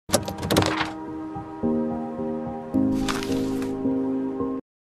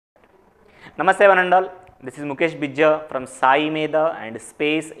Namaste one and all. This is Mukesh Bijja from SAIMEDHA and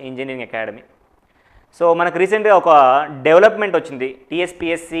Space Engineering Academy. So మనకు రీసెంట్గా ఒక development వచ్చింది.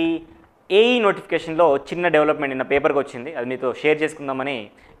 TSPSC AE నోటిఫికేషన్లో చిన్న డెవలప్మెంట్ నిన్న పేపర్కి వచ్చింది. అది మీతో షేర్ చేసుకుందామని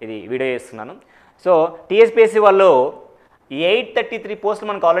ఇది వీడియో చేస్తున్నాను. సో TSPSC వాళ్ళు 833 పోస్టులు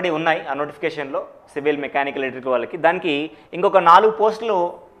మనకు ఆల్రెడీ ఉన్నాయి ఆ నోటిఫికేషన్లో, సివిల్, మెకానికల్, ఎలక్ట్రికల్ వాళ్ళకి. దానికి ఇంకొక 4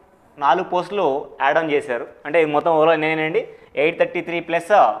 పోస్టులు యాడ్ ఆన్ చేశారు. అంటే మొత్తం ఓవరాల్ నేనండి 833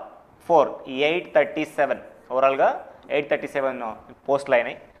 ప్లస్ 4 837, ఓవరాల్గా 837 పోస్టులు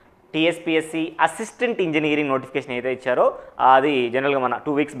అయినాయి. TSPSC అసిస్టెంట్ ఇంజనీరింగ్ నోటిఫికేషన్ ఏదైతే ఇచ్చారో అది జనరల్గా మన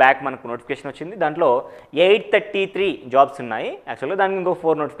 2 వీక్స్ బ్యాక్ మనకు నోటిఫికేషన్ వచ్చింది. దాంట్లో 833 జాబ్స్ ఉన్నాయి. యాక్చువల్గా దానికి ఇంకో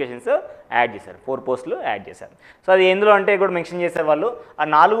 4 నోటిఫికేషన్స్ యాడ్ చేశారు, 4 పోస్టులు యాడ్ చేశారు. సో అది ఎందులో అంటే కూడా మెన్షన్ చేశారు వాళ్ళు. ఆ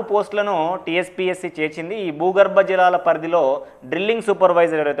 4 పోస్టులను TSPSC చేర్చింది ఈ భూగర్భ జలాల పరిధిలో డ్రిల్లింగ్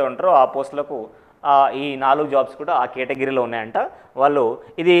సూపర్వైజర్ ఎవరైతే ఉంటారో ఆ పోస్టులకు ఈ 4 జాబ్స్ కూడా ఆ కేటగిరీలో ఉన్నాయంట. వాళ్ళు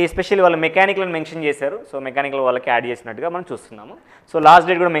ఇది ఎస్పెషల్లీ వాళ్ళు మెకానికల్ అని మెన్షన్ చేశారు. సో మెకానికల్ వాళ్ళకి యాడ్ చేసినట్టుగా మనం చూస్తున్నాము. సో లాస్ట్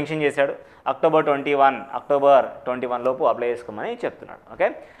డేట్ కూడా మెన్షన్ చేశాడు, అక్టోబర్ 21 లోపు అప్లై చేసుకోమని చెప్తున్నాడు. ఓకే,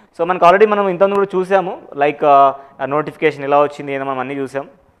 సో మనకు ఆల్రెడీ మనం ఇంతకుముందు కూడా చూసాము, లైక్ నోటిఫికేషన్ ఎలా వచ్చింది ఏదో మనం అన్నీ చూసాం.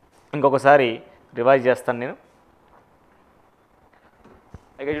 ఇంకొకసారి రివైజ్ చేస్తాను నేను.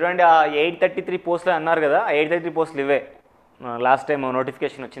 ఇక చూడండి, ఆ 833 పోస్టులు అన్నారు కదా, ఆ 833 పోస్టులు ఇవే. లాస్ట్ టైం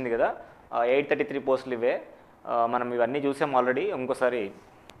నోటిఫికేషన్ వచ్చింది కదా, 833 పోస్టులు ఇవే. మనం ఇవన్నీ చూసాం ఆల్రెడీ. ఇంకోసారి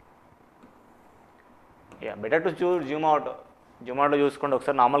బెటర్ టు జూమ్ అవుట్లో చూసుకోండి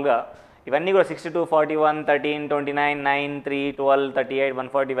ఒకసారి. నార్మల్గా ఇవన్నీ కూడా 62, 41, 13, 29, 9, 3, 12, 38,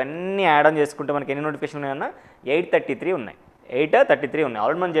 140 ఇవన్నీ యాడ్ ఆన్ చేసుకుంటే మనకి ఎన్ని నోటిఫికేషన్ ఉన్నాయన్నా 833 ఉన్నాయి.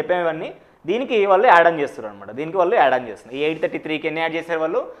 ఆల్రెడీ మనం చెప్పాము ఇవన్నీ. దీనికి వాళ్ళు యాడ్ ఆన్ చేస్తారు అనమాట. దీనికి వాళ్ళు యాడ్ ఆన్ చేస్తున్నారు. ఈ 833కి ఎన్ని యాడ్ చేశారు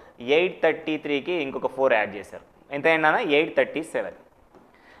వాళ్ళు? 833కి ఇంకొక 4 యాడ్ చేశారు. ఎంత అయిందన్నా? 837.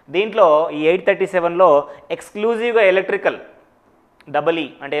 దీంట్లో ఈ 837లో ఎక్స్క్లూజివ్గా ఎలక్ట్రికల్ EE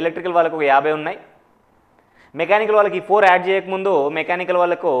అంటే ఎలక్ట్రికల్ వాళ్ళకు 50 ఉన్నాయి. మెకానికల్ వాళ్ళకి 4 యాడ్ చేయకముందు మెకానికల్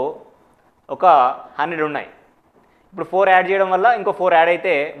వాళ్ళకు ఒక 100 ఉన్నాయి. ఇప్పుడు 4 యాడ్ చేయడం వల్ల ఇంకో 4 యాడ్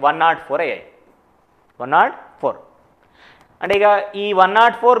అయితే 104 అయ్యాయి. 104 అంటే ఇక ఈ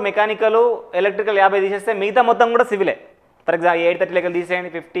 104 మెకానికల్, ఎలక్ట్రికల్ 50 తీసేస్తే మిగతా మొత్తం కూడా సివిలే. ఫర్ ఎగ్జాంపుల్ 830 లెక్కలు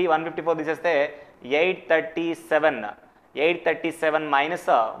తీసేయండి, 50, 154 తీసేస్తే 837 minus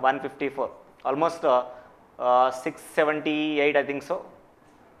 154, almost 678 I think so.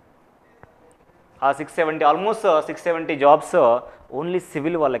 ఆ 670, ఆల్మోస్ట్ 670 జాబ్స్ ఓన్లీ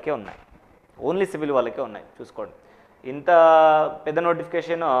సివిల్ వాళ్ళకే ఉన్నాయి. చూసుకోండి, ఇంత పెద్ద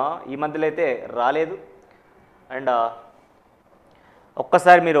నోటిఫికేషన్ ఈ మధ్యలో అయితే రాలేదు. అండ్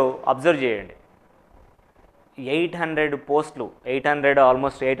ఒక్కసారి మీరు అబ్జర్వ్ చేయండి, 800 పోస్టులు,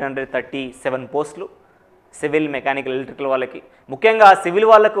 ఆల్మోస్ట్ 837 పోస్టులు సివిల్, మెకానికల్, ఎలక్ట్రికల్ వాళ్ళకి. ముఖ్యంగా సివిల్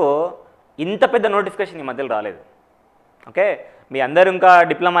వాళ్ళకు ఇంత పెద్ద నోటిఫికేషన్ ఈ మధ్యలో రాలేదు. ఓకే, మీ అందరూ ఇంకా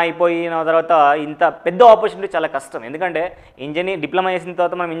డిప్లొమా అయిపోయిన తర్వాత ఇంత పెద్ద ఆపర్చునిటీ చాలా కష్టం. ఎందుకంటే డిప్లొమా చేసిన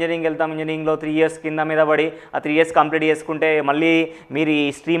తర్వాత మనం ఇంజనీరింగ్ వెళ్తాం. ఇంజనీరింగ్లో 3 ఇయర్స్ కింద మీద పడి ఆ 3 ఇయర్స్ కంప్లీట్ చేసుకుంటే మళ్ళీ మీరు ఈ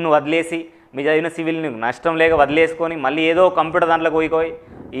స్ట్రీమ్ను వదిలేసి మీ చదివిన సివిల్ని నష్టం లేక వదిలేసుకొని మళ్ళీ ఏదో కంప్యూటర్ దాంట్లోకి పోయిపోయి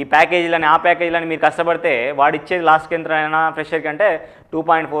ఈ ప్యాకేజీలని ఆ ప్యాకేజీలని మీరు కష్టపడితే వాడిచ్చేది లాస్ట్కి ఎంత అయినా ఫ్రెషర్కి అంటే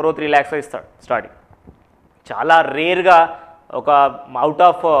 2.4 3 lakhs ఇస్తాడు స్టార్టింగ్. చాలా రేర్గా ఒక అవుట్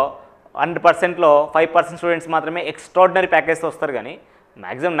ఆఫ్ 100%లో 5% స్టూడెంట్స్ మాత్రమే ఎక్స్ట్రాడినరీ ప్యాకేజ్తో వస్తారు. కానీ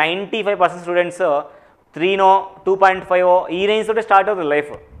మ్యాక్సిమం 95% స్టూడెంట్స్ 3 2.5 ఈ రేంజ్ తోటే స్టార్ట్ అవుతుంది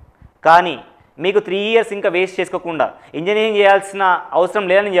లైఫ్. కానీ మీకు 3 ఇయర్స్ ఇంకా వేస్ట్ చేసుకోకుండా ఇంజనీరింగ్ చేయాల్సిన అవసరం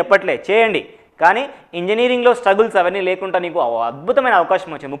లేదని చెప్పట్లే, చేయండి. కానీ ఇంజనీరింగ్లో స్ట్రగుల్స్ అవన్నీ లేకుండా నీకు అద్భుతమైన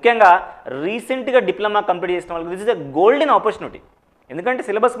అవకాశం వచ్చింది. ముఖ్యంగా రీసెంట్గా డిప్లొమా కంప్లీట్ చేసిన వాళ్ళకి this is a golden opportunity. ఎందుకంటే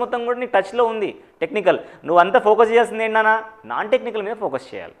సిలబస్ మొత్తం కూడా నీకు టచ్లో ఉంది. టెక్నికల్ నువ్వు అంతా ఫోకస్ చేయాల్సింది ఏంటన్నా, నాన్ టెక్నికల్ మీద ఫోకస్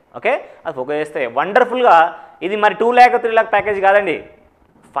చేయాలి. ఓకే, అది ఫోకస్ చేస్తే వండర్ఫుల్గా ఇది మరి 2 lakh 3 lakh ప్యాకేజ్ కాదండి,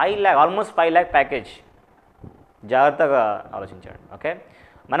 5 lakh, ఆల్మోస్ట్ 5 lakh ప్యాకేజ్. జాగ్రత్తగా ఆలోచించండి. ఓకే,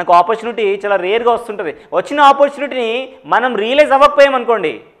 మనకు ఆపర్చునిటీ చాలా రేర్గా వస్తుంటుంది. వచ్చిన ఆపర్చునిటీని మనం రియలైజ్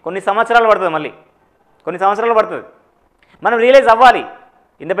అవ్వకపోయామనుకోండి కొన్ని సంవత్సరాలు పడుతుంది. మనం రియలైజ్ అవ్వాలి.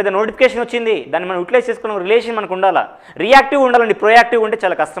 ఇంత పెద్ద నోటిఫికేషన్ వచ్చింది, దాన్ని మనం యూటిలైజ్ చేసుకున్న రిలేషన్ మనకు ఉండాలా. రియాక్టివ్ ఉండాలండి, ప్రొయాక్టివ్ ఉంటే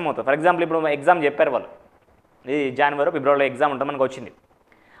చాలా కష్టం అవుతుంది. ఫర్ ఎగ్జాంపుల్ ఇప్పుడు ఎగ్జామ్ చెప్పారు వాళ్ళు, ఇది జనవరి ఫిబ్రవరిలో ఎగ్జామ్ ఉంటుంది, మనకు వచ్చింది.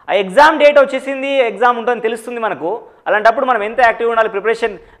 ఆ ఎగ్జామ్ డేట్ వచ్చేసింది, ఎగ్జామ్ ఉంటుందని తెలుస్తుంది మనకు. అలాంటప్పుడు మనం ఎంత యాక్టివ్గా ఉండాలి,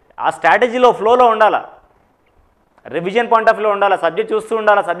 ప్రిపరేషన్ ఆ స్ట్రాటజీలో ఫ్లోలో ఉండాలా, రివిజన్ పాయింట్ ఆఫ్ వ్యూలో ఉండాలా, సబ్జెక్ట్ చూస్తూ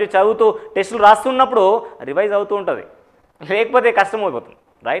ఉండాలా, సబ్జెక్ట్ చదువుతూ టెస్టులు రాస్తున్నప్పుడు రివైజ్ అవుతూ ఉంటుంది, లేకపోతే కష్టం అయిపోతుంది.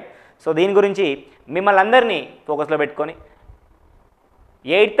 రైట్, సో దీని గురించి మిమ్మల్ని అందరినీ ఫోకస్లో పెట్టుకొని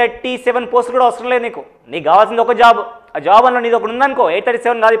 837 పోస్టులు కూడా అవసరం లేదు. నీకు కావాల్సింది ఒక జాబ్. ఆ జాబ్ అన్న నీది ఒకటి ఉందనుకో,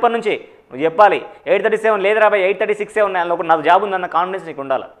 837 కాదు ఇప్పటి నుంచి నువ్వు చెప్పాలి. 837 లేదురా బాయ్ 836 ఉన్నాయి, అందులో నాకు జాబ్ ఉందన్న కాన్ఫిడెన్స్ నీకు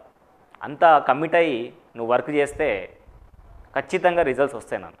ఉండాలి. అంతా కమిట్ అయ్యి నువ్వు వర్క్ చేస్తే ఖచ్చితంగా రిజల్ట్స్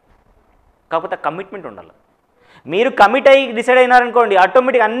వస్తాయి. కాకపోతే కమిట్మెంట్ ఉండాలి. మీరు కమిట్ అయ్యి డిసైడ్ అయినారనుకోండి,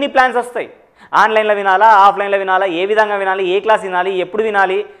 ఆటోమేటిక్ అన్ని ప్లాన్స్ వస్తాయి. ఆన్లైన్లో వినాలా, ఆఫ్లైన్లో వినాలా, ఏ విధంగా వినాలి, ఏ క్లాస్ వినాలి, ఎప్పుడు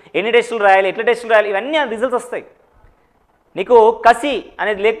వినాలి, ఎన్ని టెస్టులు రాయాలి, ఎట్లా టెస్టులు రాయాలి, ఇవన్నీ రిజల్ట్స్ వస్తాయి. నీకు కసి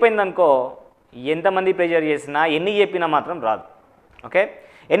అనేది లేకపోయిందనుకో, ఎంతమంది ప్రెజర్ చేసినా ఎన్ని చెప్పినా మాత్రం రాదు. Okay,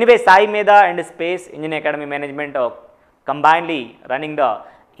 anyway సాయిమేధ and space engineering academy management combinedly running the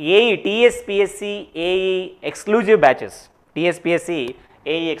AE TSPSC AE exclusive batches. TSPSC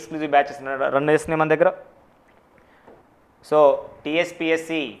AE exclusive batches run చేస్తున్నాయి మన దగ్గర. So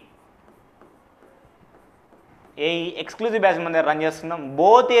TSPSC AE exclusive batch మన దగ్గర రన్ చేస్తున్నాం.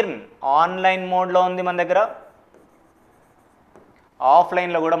 బోత్ ఇన్ ఆన్లైన్ మోడ్లో ఉంది మన దగ్గర,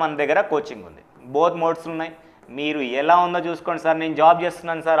 ఆఫ్లైన్లో కూడా మన దగ్గర కోచింగ్ ఉంది. బోత్ మోడ్స్ ఉన్నాయి. మీరు ఎలా ఉందో చూసుకోండి. సార్ నేను జాబ్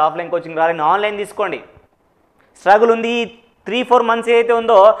చేస్తున్నాను సార్, ఆఫ్లైన్ కోచింగ్ రాలని, ఆన్లైన్ తీసుకోండి. స్ట్రగుల్ ఉంది. 3-4 మంత్స్ ఏదైతే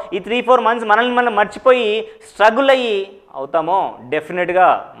ఉందో, ఈ 3-4 మంత్స్ మనల్ని మనం మర్చిపోయి స్ట్రగుల్ అయ్యి అవుతామో డెఫినెట్గా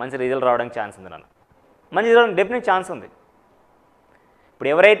మంచి రిజల్ట్ రావడానికి ఛాన్స్ ఉంది. నన్ను మంచి రిజల్ట్ డెఫినెట్ ఛాన్స్ ఉంది. ఇప్పుడు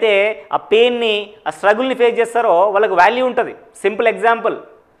ఎవరైతే ఆ పెయిన్ని, ఆ స్ట్రగుల్ని ఫేస్ చేస్తారో వాళ్ళకి వాల్యూ ఉంటుంది. సింపుల్ ఎగ్జాంపుల్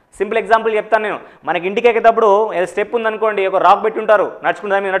చెప్తాను నేను. మనకి ఇంటికి ఎక్కేటప్పుడు ఏదో స్టెప్ ఉందనుకోండి, ఒక రాక్ పెట్టి ఉంటారు,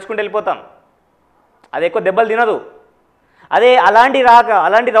 నడుచుకుంటూ వెళ్ళిపోతాం. అది ఎక్కువ దెబ్బలు తినదు. అదే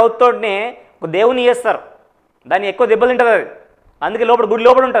అలాంటి రౌతోనే ఒక దేవుని చేస్తారు, దాన్ని ఎక్కువ దెబ్బలు తింటుంది. అది అందుకే గుడి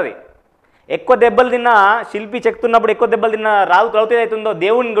లోపల ఉంటుంది. ఎక్కువ దెబ్బలు తిన్న శిల్పి చెక్కుతున్నప్పుడు ఎక్కువ దెబ్బలు తిన్న రౌత్ ఏదైతే ఉందో,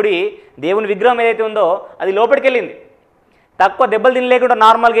 దేవుని విగ్రహం ఏదైతే ఉందో అది లోపలికి వెళ్ళింది. తక్కువ దెబ్బలు తినలేకుండా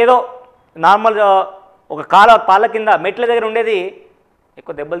నార్మల్ ఒక పాల కింద మెట్ల దగ్గర ఉండేది,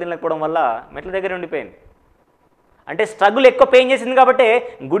 ఎక్కువ దెబ్బలు తినలేకపోవడం వల్ల మెట్ల దగ్గర ఉండిపోయింది. అంటే స్ట్రగుల్ ఎక్కువ పెయిన్ చేసింది కాబట్టి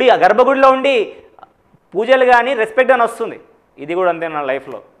గర్భగుడిలో ఉండి పూజలు కానీ రెస్పెక్ట్ అని వస్తుంది. ఇది కూడా అంతే నా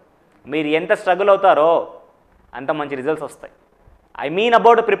లైఫ్లో. మీరు ఎంత స్ట్రగుల్ అవుతారో అంత మంచి రిజల్ట్స్ వస్తాయి. I mean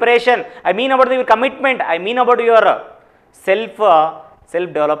about preparation, I mean about your commitment, I mean about your self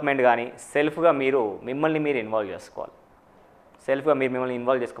development. కానీ సెల్ఫ్గా మిమ్మల్ని మీరు ఇన్వాల్వ్ చేసుకోవాలి. సెల్ఫ్గా మిమ్మల్ని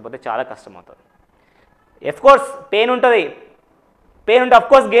ఇన్వాల్వ్ చేసుకోకపోతే చాలా కష్టం అవుతుంది. కోర్స్ పెయిన్ ఉంటే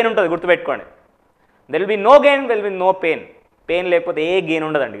అఫ్కోర్స్ గెయిన్ ఉంటుంది, గుర్తుపెట్టుకోండి. There will be no gain, will be no pain. Pain లేకపోతే ఏ గెయిన్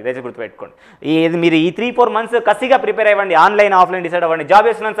ఉండదండి, ఇదైతే గుర్తుపెట్టుకోండి. మీరు ఈ 3-4 మంత్స్ కసిగా ప్రిపేర్ అవ్వండి. ఆన్లైన్ ఆఫ్లైన్ డిసైడ్ అవ్వండి. జాబ్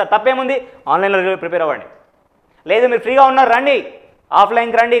చేస్తున్నాను సార్, తప్పేముంది, ఆన్లైన్లో ప్రిపేర్ అవ్వండి. లేదు మీరు ఫ్రీగా ఉన్నారు, రండి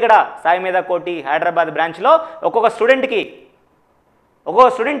ఆఫ్లైన్కి రండి. ఇక్కడ సాయిమేధ కోటి హైదరాబాద్ బ్రాంచ్లో ఒక్కొక్క స్టూడెంట్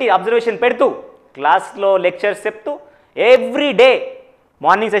అబ్జర్వేషన్ పెడుతూ, క్లాస్లో లెక్చర్స్ చెప్తూ, ఎవ్రీ డే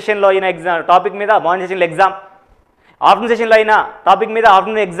మార్నింగ్ సెషన్లో అయిన టాపిక్ మీద మార్నింగ్ సెషన్లో ఎగ్జామ్, ఆఫ్టర్నూన్ సెషన్లో అయిన టాపిక్ మీద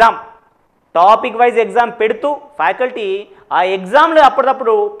afternoon exam, topic wise exam పెడుతూ ఫ్యాకల్టీ ఆ ఎగ్జామ్లో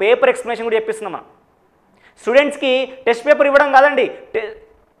అప్పటికప్పుడు పేపర్ ఎక్స్ప్లెనేషన్ కూడా చెప్పిస్తున్నాం మనం. స్టూడెంట్స్కి టెస్ట్ పేపర్ ఇవ్వడం కాదండి,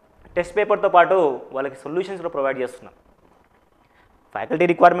 టెస్ట్ పేపర్తో పాటు వాళ్ళకి సొల్యూషన్స్ కూడా ప్రొవైడ్ చేస్తున్నాం. ఫ్యాకల్టీ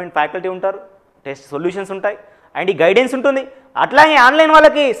రిక్వైర్మెంట్, ఫ్యాకల్టీ ఉంటారు, టెస్ట్ సొల్యూషన్స్ ఉంటాయి, అండ్ ఈ గైడెన్స్ ఉంటుంది. అట్లాగే ఆన్లైన్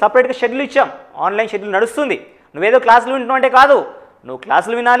వాళ్ళకి సపరేట్గా షెడ్యూల్ ఇచ్చాం. ఆన్లైన్ షెడ్యూల్ నడుస్తుంది. నువ్వేదో క్లాసులు వింటున్నావు అంటే కాదు, నువ్వు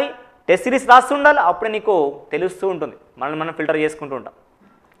క్లాసులు వినాలి, టెస్ట్ సిరీస్ రాస్తూ ఉండాలి, అప్పుడే నీకు తెలుస్తూ ఉంటుంది. మనం ఫిల్టర్ చేసుకుంటూ ఉంటాం.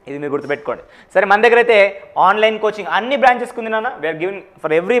 ఇది మీరు గుర్తుపెట్టుకోండి. సరే, మన దగ్గర అయితే ఆన్లైన్ కోచింగ్ అన్ని బ్రాంచెస్కి ఉంది నాన్న. We are giving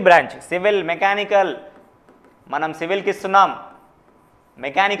for every branch. Civil, mechanical, మనం సివిల్కి ఇస్తున్నాం,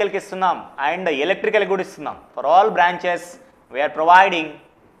 మెకానికల్కి ఇస్తున్నాం, అండ్ ఎలక్ట్రికల్ కూడా ఇస్తున్నాం. For all branches we are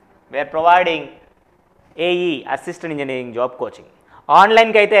providing AE assistant engineering job coaching.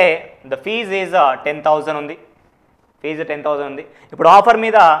 ఆన్లైన్కి అయితే ద ఫీజ్ ఈజ్ 10,000 ఉంది. ఇప్పుడు ఆఫర్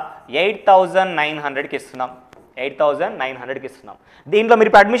మీద 8,900కి ఇస్తున్నాం. 8,900కి ఇస్తున్నాం. దీంట్లో మీరు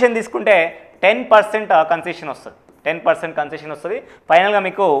ఇప్పుడు అడ్మిషన్ తీసుకుంటే 10% కన్సెషన్ వస్తుంది. ఫైనల్గా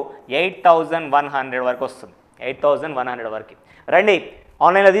మీకు 8,100 వరకు వస్తుంది. 8,100 వరకు రండి,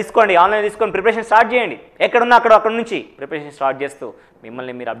 ఆన్లైన్లో తీసుకొని ప్రిపరేషన్ స్టార్ట్ చేయండి. ఎక్కడున్నా అక్కడ నుంచి ప్రిపరేషన్ స్టార్ట్ చేస్తూ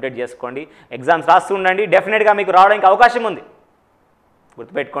మిమ్మల్ని మీరు అప్డేట్ చేసుకోండి. ఎగ్జామ్స్ రాస్తూ ఉండండి. డెఫినెట్గా మీకు రావడానికి అవకాశం ఉంది.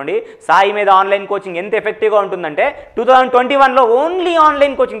 గుర్తుపెట్టుకోండి, సాయిమేధ ఆన్లైన్ కోచింగ్ ఎంత ఎఫెక్టివ్గా ఉంటుందంటే 2021లో ఓన్లీ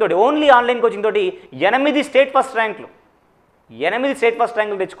ఆన్లైన్ కోచింగ్ తోటి 8 స్టేట్ ఫస్ట్ ర్యాంకులు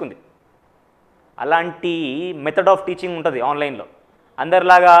తెచ్చుకుంది. అలాంటి మెథడ్ ఆఫ్ టీచింగ్ ఉంటుంది ఆన్లైన్లో.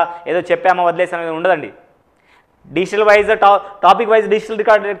 అందరిలాగా ఏదో చెప్పామో వదిలేసామో ఉండదండి. Digital wise topic wise digital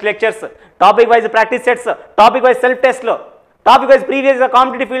record lectures, topic wise practice sets, topic wise self టెస్ట్లు, టాపిక్ వైజ్ ప్రీవియస్గా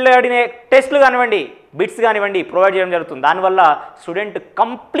కాంపిటేటివ్ ఫీల్డ్లో ఆడిన టెస్ట్లు కానివ్వండి, బిట్స్ కానివ్వండి ప్రొవైడ్ చేయడం జరుగుతుంది. దానివల్ల స్టూడెంట్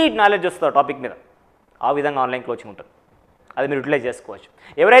కంప్లీట్ నాలెడ్జ్ వస్తుంది టాపిక్ మీద. ఆ విధంగా ఆన్లైన్ కోచింగ్ ఉంటుంది. అది మీరు యూటిలైజ్ చేసుకోవచ్చు.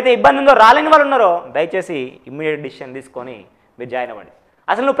 ఎవరైతే ఇబ్బంది ఉందో, రాలేని వాళ్ళు ఉన్నారో దయచేసి ఇమ్మీడియట్ డిసిషన్ తీసుకొని మీరు జాయిన్ అవ్వండి.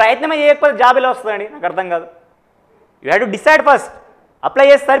 అసలు నువ్వు ప్రయత్నమే చేయకపోతే జాబ్ ఎలా వస్తుందండి? నాకు అర్థం కాదు. You have to decide first. Apply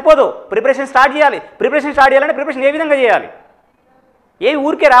చేసి సరిపోదు, ప్రిపరేషన్ స్టార్ట్ చేయాలి. ప్రిపరేషన్ ఏ విధంగా చేయాలి? ఏవి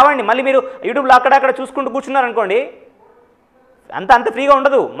ఊరికే రావండి. మళ్ళీ మీరు యూట్యూబ్లో అక్కడక్కడ చూసుకుంటూ కూర్చున్నారనుకోండి, అంత ఫ్రీగా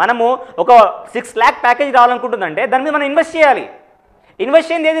ఉండదు. మనము ఒక 6 lakh ప్యాకేజ్ రావాలనుకుంటుందంటే దాని మీద మనం ఇన్వెస్ట్ చేయాలి. ఇన్వెస్ట్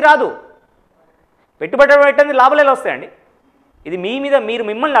చేయండి ఏది రాదు. పెట్టుబడి పెట్టండి లాభాలు ఎలా వస్తాయండి? ఇది మీ మీద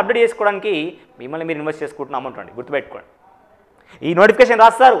మిమ్మల్ని అప్డేట్ చేసుకోవడానికి మిమ్మల్ని మీరు ఇన్వెస్ట్ చేసుకుంటున్న అమౌంట్ అండి, గుర్తుపెట్టుకోండి. ఈ నోటిఫికేషన్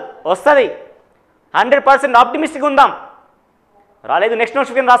రాస్తారు, వస్తుంది, 100% ఆప్టిమిస్టిక్ ఉందాం. రాలేదు నెక్స్ట్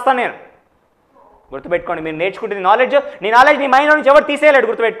నోటిఫికేషన్ రాస్తాను నేను, గుర్తుపెట్టుకోండి. మీరు నేర్చుకుంటుంది నాలెడ్జ్, నీ మైండ్లో నుంచి ఎవరు తీసేయలేడు,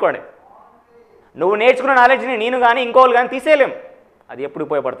 గుర్తుపెట్టుకోండి. నువ్వు నేర్చుకున్న నాలెడ్జ్ని నేను కానీ ఇంకోళ్ళు కానీ తీసేయలేం, అది ఎప్పుడు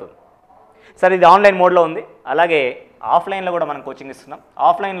ఉపయోగపడుతుంది. సరే, ఇది ఆన్లైన్ మోడ్లో ఉంది. అలాగే ఆఫ్లైన్లో కూడా మనం కోచింగ్ ఇస్తున్నాం.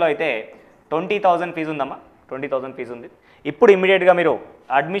 ఆఫ్లైన్లో అయితే 20,000 ఫీజు ఉందమ్మా, 20,000 ఫీజు ఉంది. ఇప్పుడు ఇమ్మీడియట్గా మీరు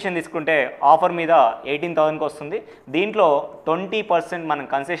అడ్మిషన్ తీసుకుంటే ఆఫర్ మీద 18,000కి వస్తుంది. దీంట్లో 20% మనం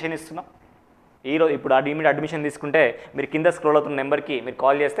కన్సెషన్ ఇస్తున్నాం. ఇప్పుడు ఇమీడియట్ అడ్మిషన్ తీసుకుంటే మీరు కింద స్క్రోల్ అవుతున్న నెంబర్కి మీరు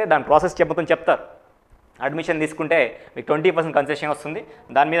కాల్ చేస్తే దాని ప్రాసెస్ చెప్తారు. అడ్మిషన్ తీసుకుంటే మీకు 20% కన్సెషన్ వస్తుంది.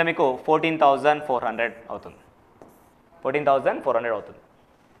 దాని మీద మీకు 14,400 అవుతుంది, 14,400 అవుతుంది.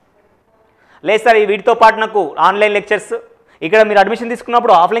 లేదు సార్, వీటితో పాటు నాకు ఆన్లైన్ లెక్చర్స్, ఇక్కడ మీరు అడ్మిషన్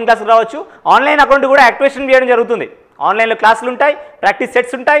తీసుకున్నప్పుడు ఆఫ్లైన్ క్లాసులు రావచ్చు. ఆన్లైన్ అకౌంట్ కూడా యాక్టివేషన్ చేయడం జరుగుతుంది. ఆన్లైన్లో క్లాసులు ఉంటాయి, ప్రాక్టీస్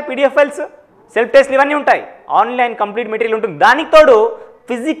సెట్స్ ఉంటాయి, పీడిఎఫ్ ఫైల్స్, సెల్ఫ్ టెస్ట్లు ఇవన్నీ ఉంటాయి. ఆన్లైన్ కంప్లీట్ మెటీరియల్ ఉంటుంది. దానికి తోడు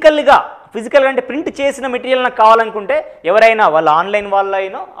ఫిజికల్గా అంటే ప్రింట్ చేసిన మెటీరియల్ నాకు కావాలనుకుంటే ఎవరైనా వాళ్ళ ఆన్లైన్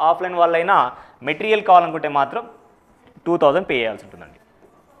వాళ్ళైనా ఆఫ్లైన్ వాళ్ళైనా మెటీరియల్ కావాలనుకుంటే మాత్రం 2,000 పే చేయాల్సి ఉంటుందండి.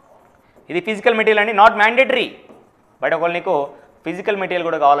 ఇది ఫిజికల్ మెటీరియల్ అండి, నాట్ మ్యాండేటరీ. బట్ ఒకవేళ నీకు ఫిజికల్ మెటీరియల్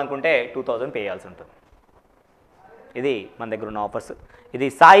కూడా కావాలనుకుంటే 2,000 పే చేయాల్సి ఉంటుంది. ఇది మన దగ్గర ఉన్న ఆఫర్స్. ఇది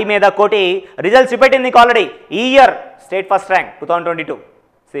సాయి మీద కోటి రిజల్ట్స్ చూపెట్టింది నీకు ఆల్రెడీ. ఈ year state first rank 2022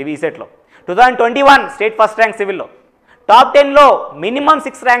 ఈసెట్లో, 2021 state first rank సివిల్లో, top 10లో minimum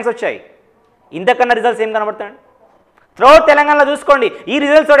 6 ranks వచ్చాయి. ఇంతకన్నా రిజల్ట్స్ ఏం కనబడతాయండి? త్రూఅవుట్ తెలంగాణలో చూసుకోండి. ఈ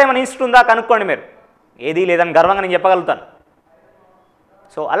రిజల్ట్స్ కూడా ఏమైనా ఇన్స్టిట్యూట్ ఉందా కనుక్కోండి మీరు. ఏదీ లేదని గర్వంగా నేను చెప్పగలుగుతాను.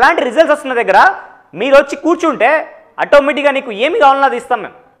 సో అలాంటి రిజల్ట్స్ వస్తున్న దగ్గర మీరు వచ్చి కూర్చుంటే ఆటోమేటిక్గా నీకు ఏమి కావాలన్నా అది ఇస్తాం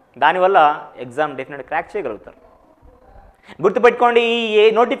మేము. దానివల్ల ఎగ్జామ్ డెఫినెట్గా క్రాక్ చేయగలుగుతారు. గుర్తుపెట్టుకోండి, ఈ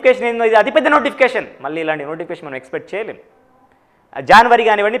నోటిఫికేషన్ ఏందో ఇది అతిపెద్ద నోటిఫికేషన్. మళ్ళీ ఇలాంటి నోటిఫికేషన్ మనం ఎక్స్పెక్ట్ చేయలేము. జనవరి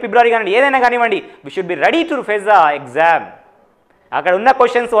కానివ్వండి, ఫిబ్రవరి కానివ్వండి, ఏదైనా కానివ్వండి, we should be ready to face the exam. అక్కడ ఉన్న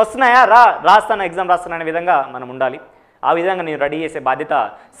క్వశ్చన్స్ వస్తున్నాయా, రాస్తాను ఎగ్జామ్ రాస్తాను అనే విధంగా మనం ఉండాలి. ఆ విధంగా నేను రెడీ చేసే బాధ్యత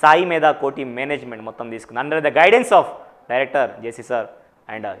సాయి మీద కోటి మేనేజ్మెంట్ మొత్తం తీసుకుంది, under the guidance of director JC sir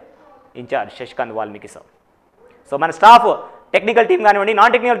and incharge Sasikanth Valmiki sir. So మన స్టాఫ్ టెక్నికల్ టీం కానివ్వండి,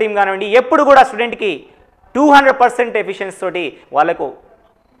 నాన్ టెక్నికల్ టీం కానివ్వండి, ఎప్పుడు కూడా స్టూడెంట్కి 200% ఎఫిషియన్సీ తోటి వాళ్ళకు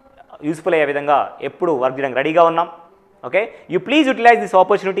యూస్ఫుల్ అయ్యే విధంగా ఎప్పుడు వర్క్ చేయడానికి రెడీగా ఉన్నాం. Okay, you please utilise this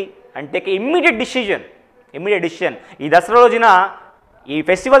opportunity and take immediate decision. ఈ దసరా రోజున, ఈ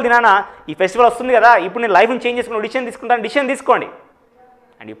ఫెస్టివల్ దినాన, ఈ ఫెస్టివల్ వస్తుంది కదా, ఇప్పుడు నేను లైఫ్ని చేంజ్ చేసుకుని డిసిషన్ తీసుకోండి.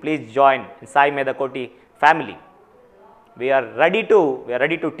 And you please join Sai మీద కోటి family. We are ready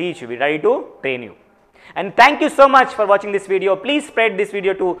to teach, we are ready to train you. And thank you so much for watching this video. Please spread this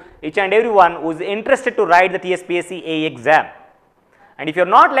video to each and everyone who is interested to write the TSPSC A exam. And if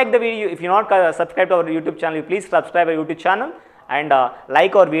you're not like the video, if you're not subscribed to our YouTube channel, you please subscribe our YouTube channel and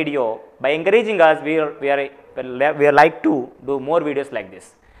like our video. By encouraging us, we are like to do more videos like this.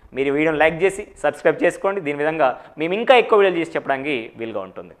 మీరు వీడియోని like చేసి subscribe చేసుకోండి. దీని విధంగా మేము ఇంకా ఎక్కువ వీడియోలు చేసి చెప్పడానికి వీలుగా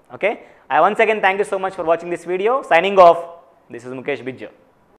ఉంటుంది. Okay, I once again thank you so much for watching this video. Signing off, this is Mukesh Bijja.